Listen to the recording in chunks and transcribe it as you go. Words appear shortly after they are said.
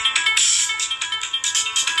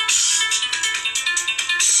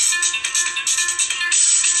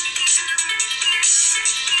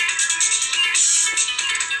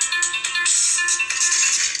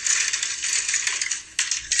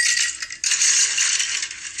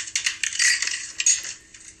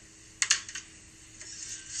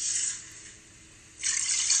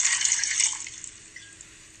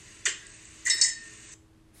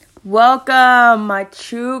Welcome, my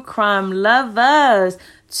true crime lovers,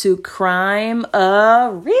 to Crime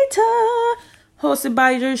Rita, hosted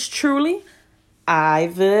by yours truly,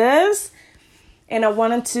 Ivis. And I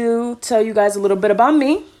wanted to tell you guys a little bit about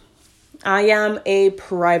me. I am a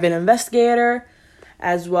private investigator,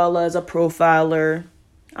 as well as a profiler,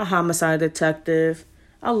 a homicide detective,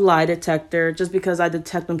 a lie detector, just because I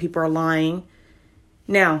detect when people are lying.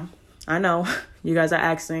 Now, I know you guys are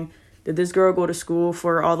asking, did this girl go to school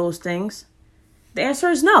for all those things? The answer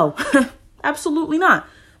is no. Absolutely not.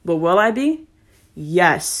 But will I be?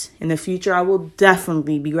 Yes. In the future, I will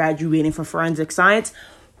definitely be graduating from forensic science.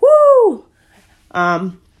 Woo!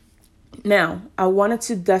 Now, I wanted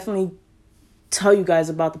to definitely tell you guys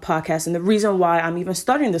about the podcast and the reason why I'm even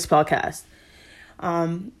starting this podcast.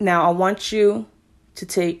 Now, I want you to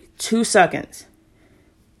take 2 seconds.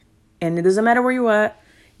 And it doesn't matter where you're at.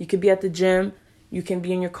 You could be at the gym. You can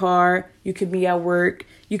be in your car. You can be at work.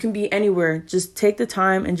 You can be anywhere. Just take the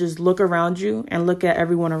time and just look around you and look at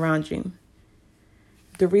everyone around you.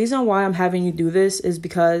 The reason why I'm having you do this is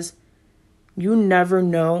because you never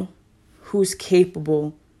know who's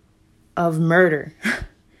capable of murder.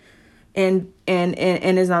 and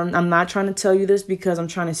as I'm not trying to tell you this because I'm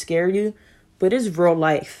trying to scare you, but it's real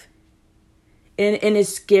life. And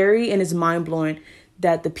it's scary and it's mind-blowing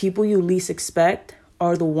that the people you least expect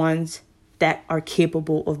are the ones that are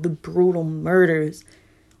capable of the brutal murders.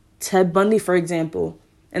 Ted Bundy, for example.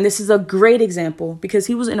 And this is a great example because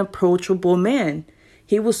he was an approachable man.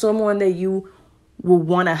 He was someone that you would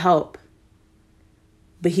want to help.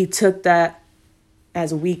 But he took that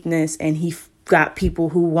as a weakness and he got people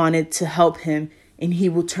who wanted to help him and he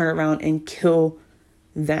will turn around and kill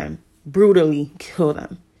them. Brutally kill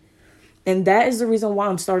them. And that is the reason why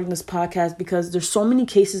I'm starting this podcast, because there's so many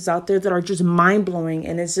cases out there that are just mind-blowing.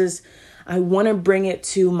 And it's just, I want to bring it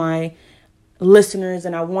to my listeners,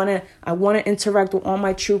 and I want to interact with all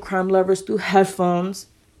my true crime lovers through headphones.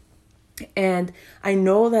 And I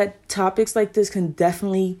know that topics like this can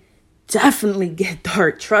definitely get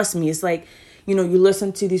dark. Trust me. It's like, you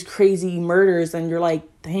listen to these crazy murders and you're like,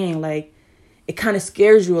 dang, like it kind of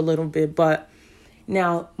scares you a little bit. But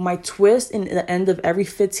now my twist in the end of every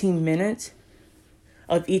 15 minutes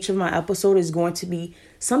of each of my episode is going to be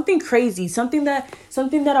something crazy, something that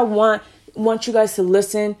I want you guys to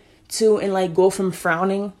listen to and like go from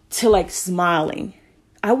frowning to like smiling.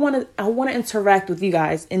 I want to interact with you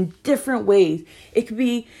guys in different ways. I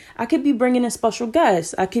could be bringing in special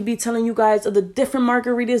guests. I could be telling you guys of the different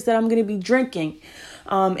margaritas that I'm going to be drinking.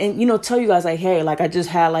 And tell you guys like, hey, like I just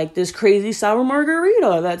had like this crazy sour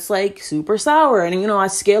margarita that's like super sour. And, I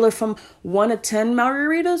scale it from 1 to 10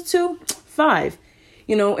 margaritas to 5,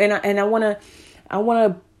 and I want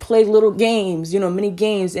to play little games, mini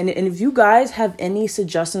games. And if you guys have any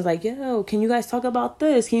suggestions, like, yo, can you guys talk about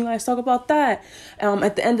this? Can you guys talk about that?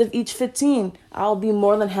 At the end of each 15, I'll be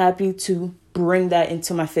more than happy to bring that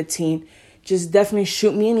into my 15. Just definitely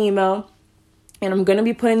shoot me an email. And I'm going to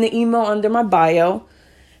be putting the email under my bio.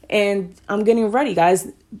 And I'm getting ready,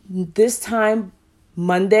 guys. This time,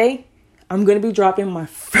 Monday, I'm going to be dropping my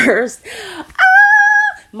first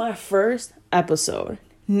episode.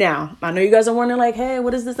 Now, I know you guys are wondering like, hey,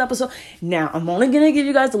 what is this episode? Now, I'm only going to give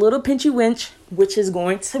you guys a little pinchy winch, which is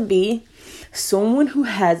going to be someone who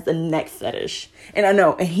has the neck fetish. And I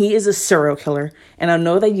know, and he is a serial killer. And I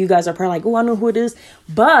know that you guys are probably like, oh, I know who it is.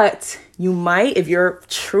 But you might, if you're a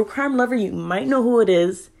true crime lover, you might know who it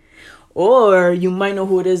is. Or you might know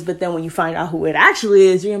who it is, but then when you find out who it actually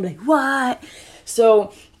is, you're going to be like, what?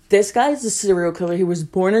 So this guy is a serial killer. He was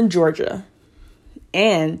born in Georgia.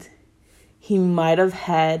 And he might have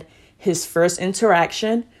had his first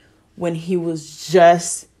interaction when he was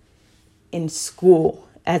just in school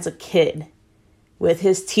as a kid with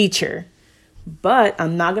his teacher. But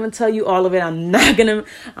I'm not going to tell you all of it. I'm not going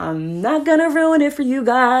to ruin it for you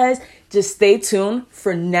guys. Just stay tuned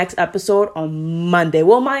for next episode on Monday.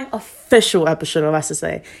 Well, my official episode, I should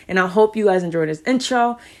say. And I hope you guys enjoyed this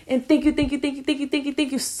intro. And thank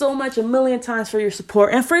you so much a million times for your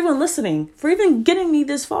support and for even listening, for even getting me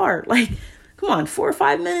this far. Like, come on, 4 or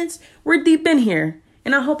 5 minutes. We're deep in here.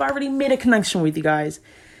 And I hope I already made a connection with you guys.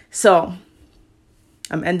 So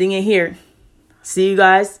I'm ending it here. See you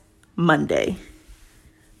guys Monday.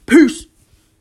 Peace.